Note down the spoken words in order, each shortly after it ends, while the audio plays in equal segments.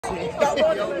Yo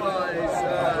guys,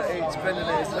 it's Ben and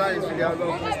it's today's video.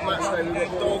 Welcome to Maidstone. We've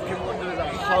got Dorking Wanderers at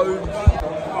home.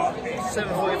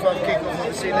 7:45 kickoff.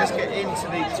 Obviously, let's get into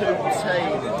the two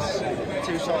teams,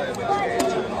 two-sided.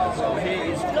 So here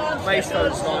is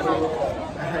Maidstone's lineup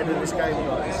ahead of this game,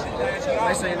 guys.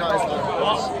 Maidstone United's lineup.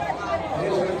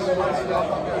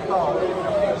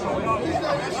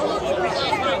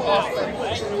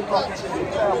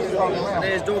 And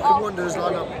here's Dorking Wanderers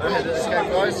lineup ahead of this game,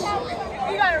 guys.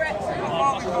 You go to Wrexham.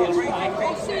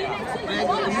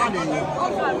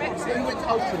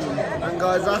 And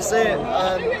guys, that's it.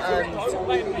 And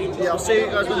yeah, I'll see you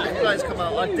guys when the players come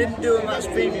out. I didn't do a match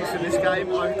preview for this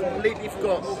game. I completely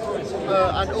forgot.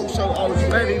 And also, I was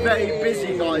very, very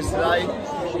busy, guys, today.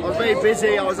 I was very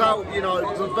busy. I was out, you know,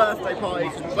 for a birthday party.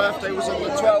 My birthday was on the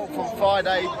 12th on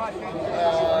Friday.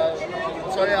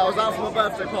 So yeah, I was out for my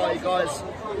birthday party, guys.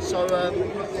 So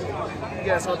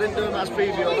yes, I didn't do a match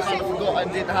preview. I kind of forgot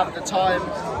and didn't have the time.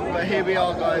 But here we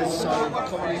are, guys. So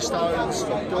Comedy Stones,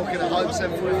 Dorking at home,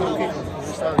 7:45 kickoff.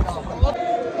 Stones.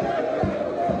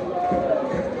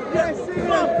 Yes, see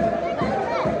that.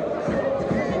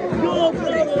 Your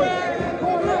brother.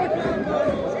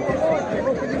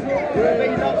 He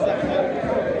loves that.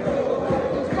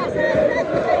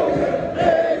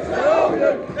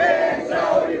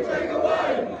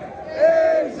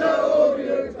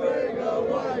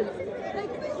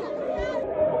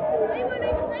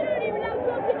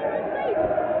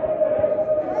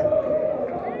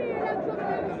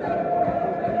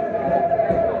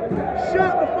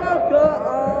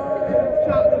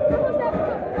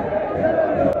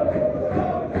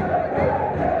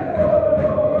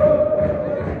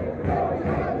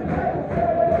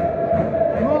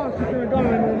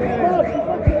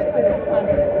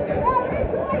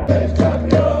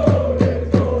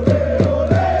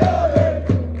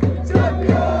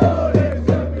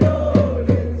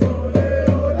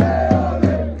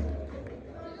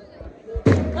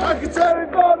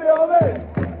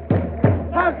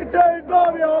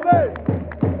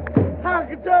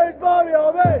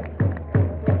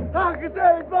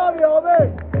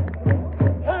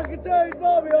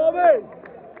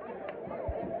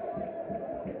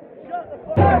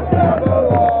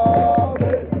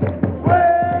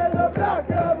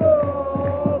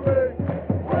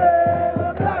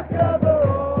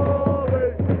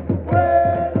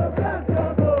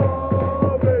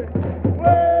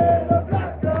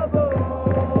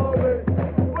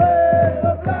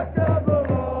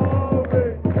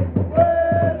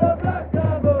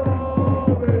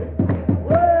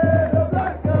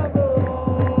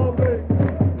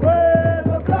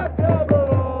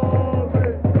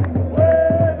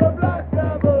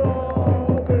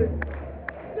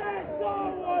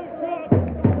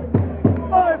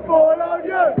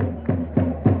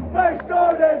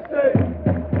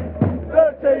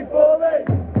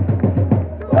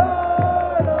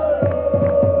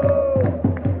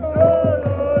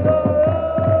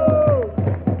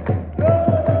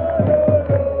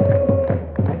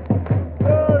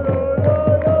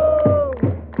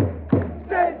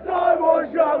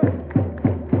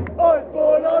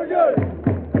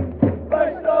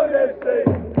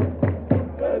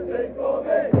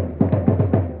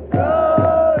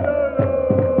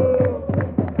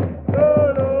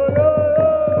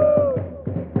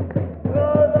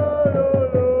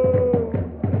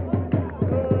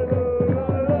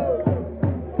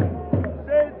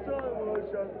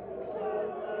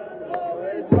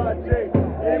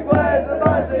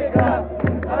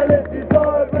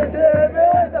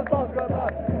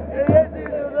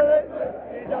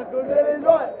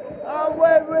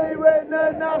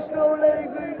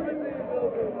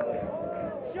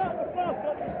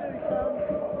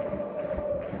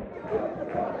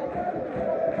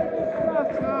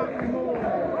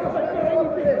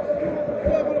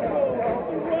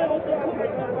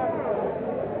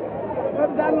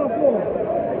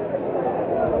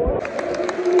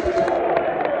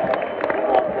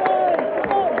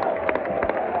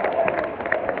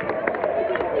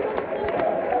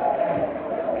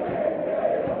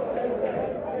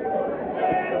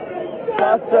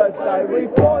 Saturday we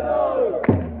follow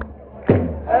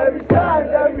every stand,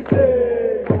 every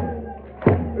scene.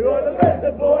 We want the best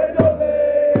of boy in the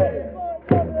league.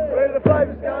 We're the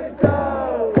flavors counting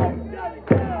down.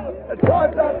 The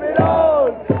times have been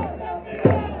on,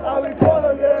 and we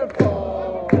follow their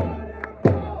fall.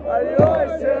 And you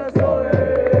always hear us on it.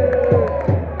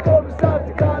 From the south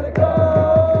to Calico.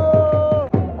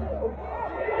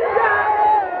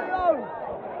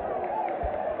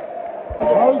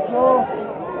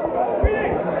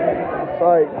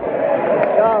 Right,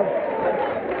 let's go.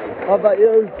 How about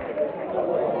you?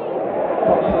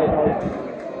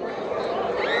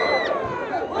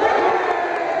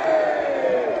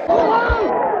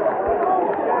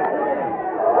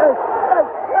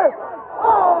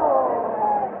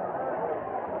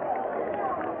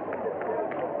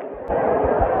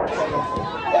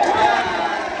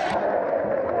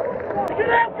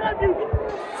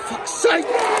 Fuck's sake!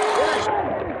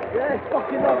 Yeah, it's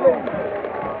fucking lovely.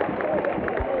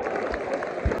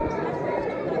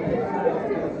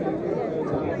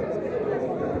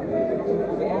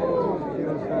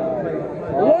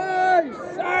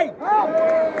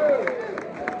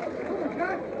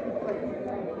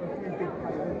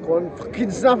 Go on,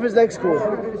 fucking snap his legs, cool.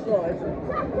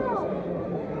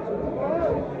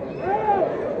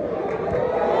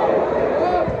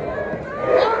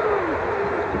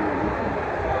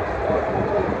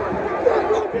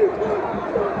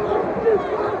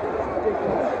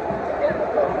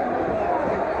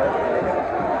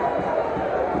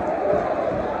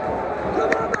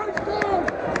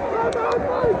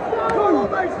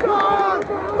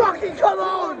 Fucking come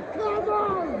on! Come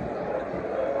on!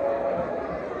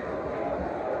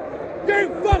 You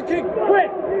fucking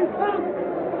quit!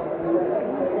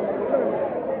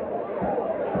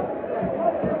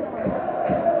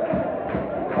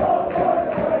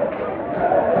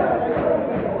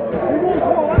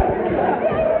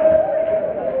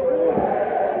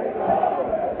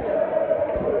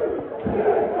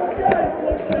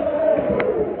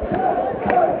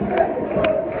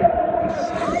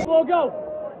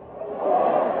 Go!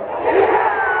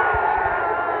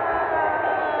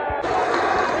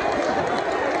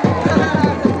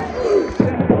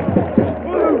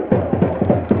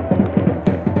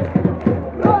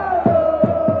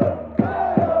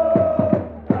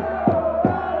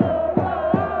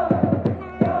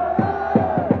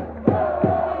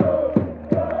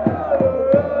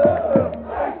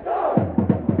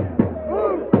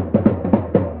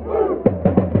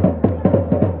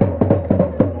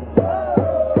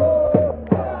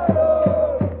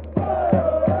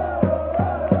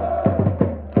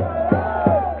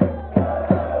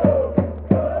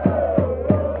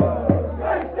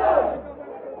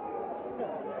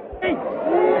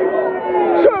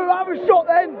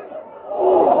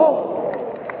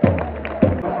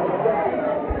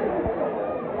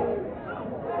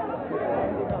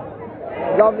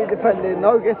 Lovely defending,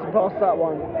 no getting past that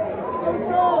one.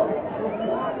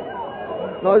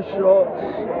 No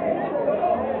shots.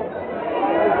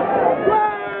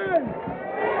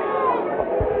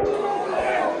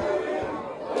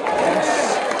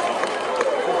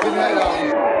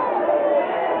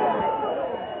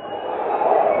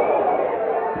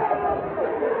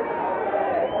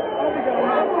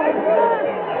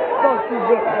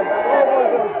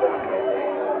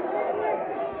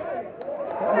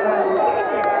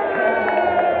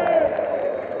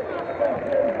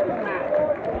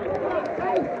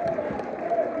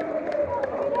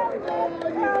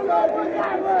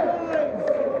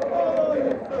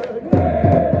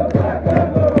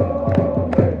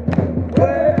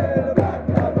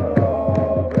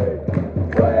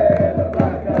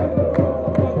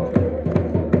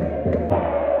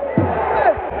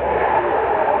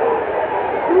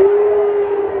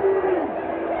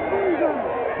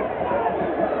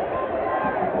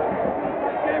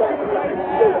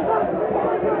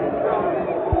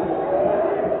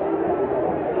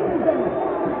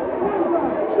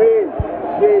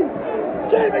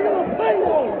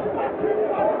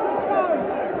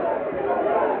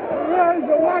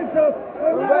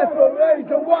 referee's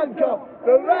a wanker.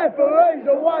 The referee's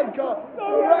a wanker.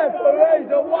 The referee's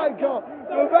a wanker.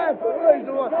 The referee's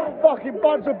a wanker. Fucking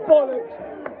bunch of bollocks.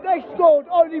 They scored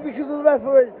only because of the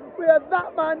referee. We had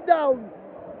that man down.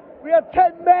 We had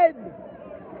 10 men.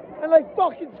 And they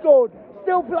fucking scored.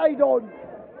 Still played on.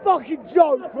 Fucking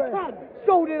joke, man.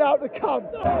 Sorted out the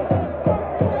cunt.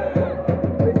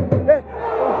 Yes.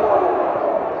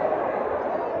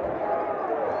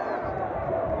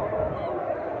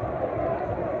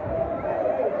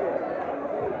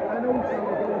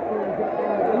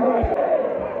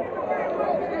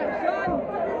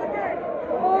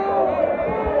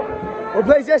 Oh,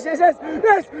 please, yes, yes, yes,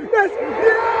 yes, yes,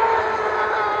 yeah!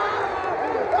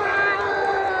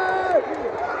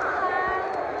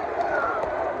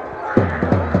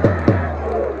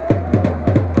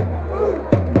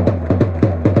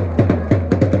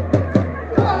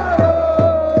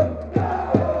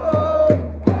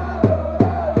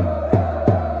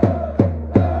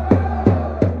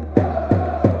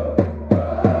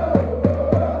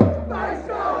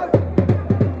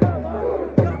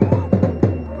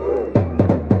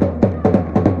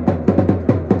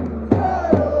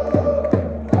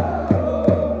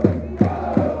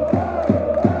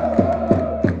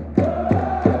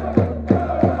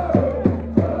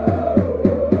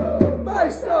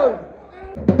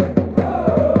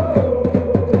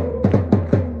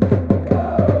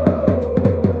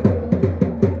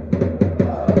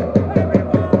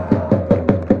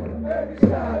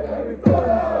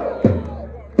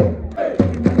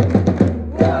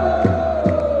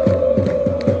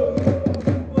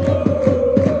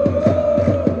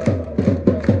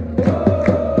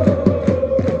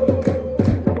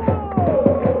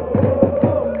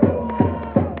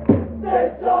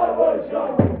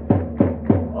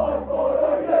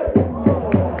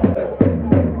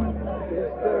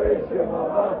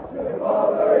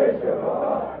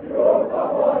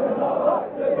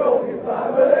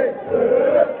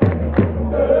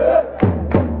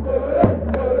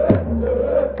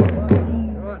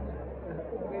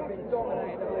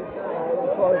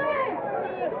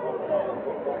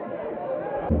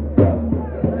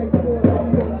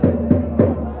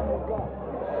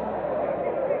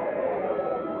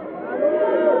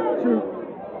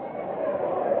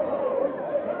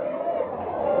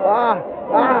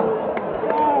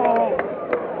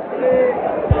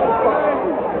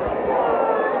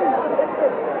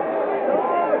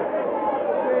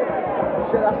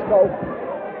 goal.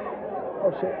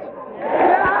 Oh shit.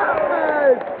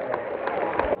 Yes!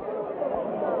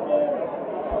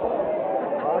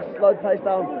 Slow pace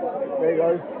down. There you go.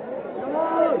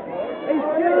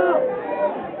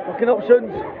 Fucking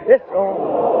options. Yes.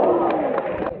 Oh.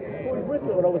 That's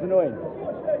what I was annoying.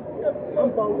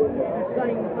 They've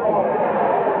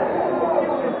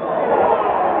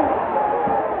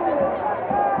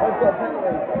got a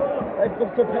penalty. They've got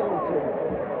a penalty.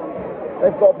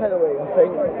 They've got a penalty, I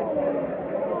think.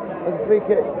 There's a free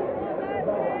kick.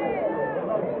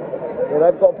 Yeah,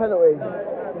 they've got a penalty.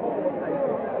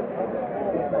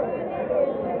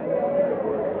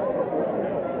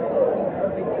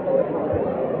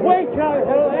 Wait,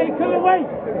 Carl! Hey, come away!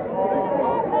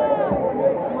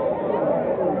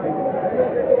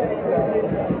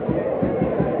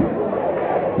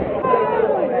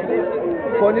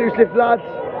 Come on, Yusuf, lads.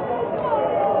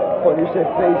 Come on, Yusuf,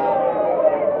 please.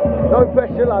 No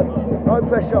pressure, lad. No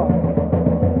pressure.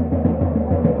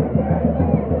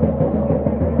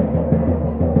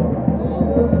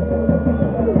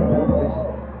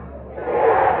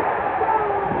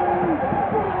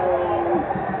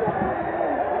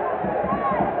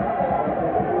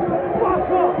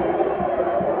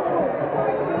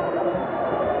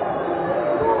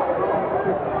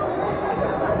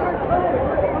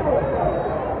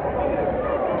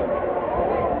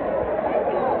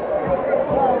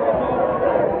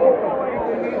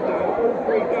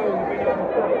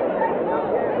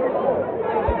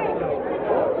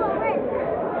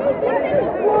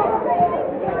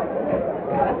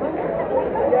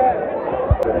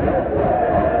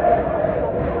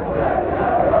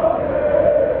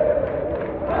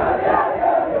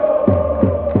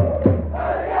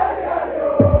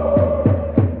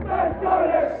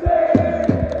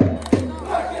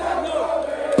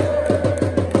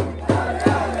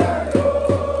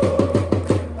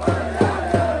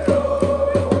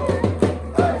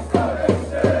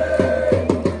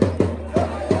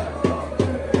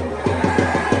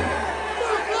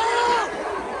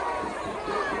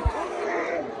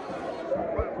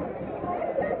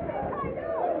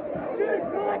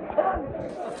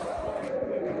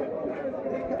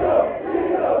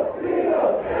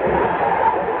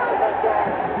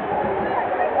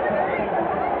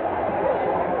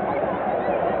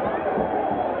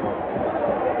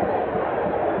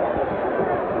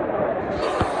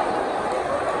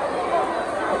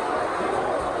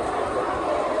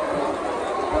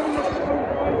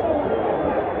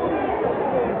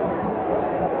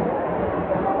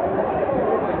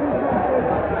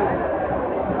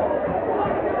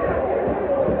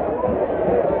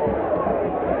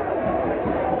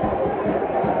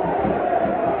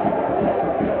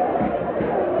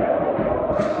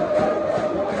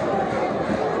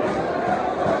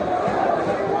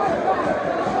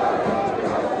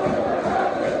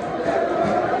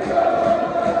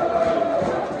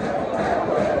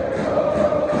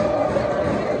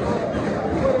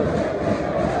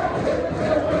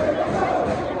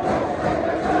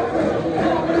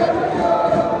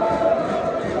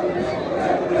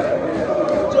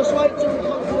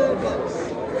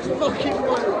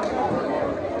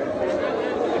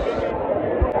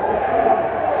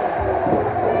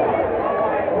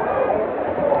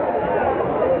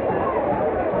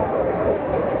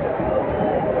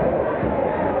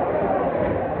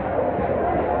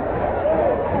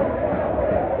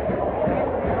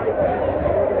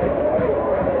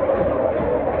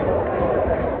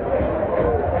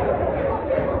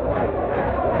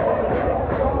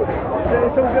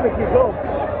 It's all going to kick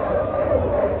off.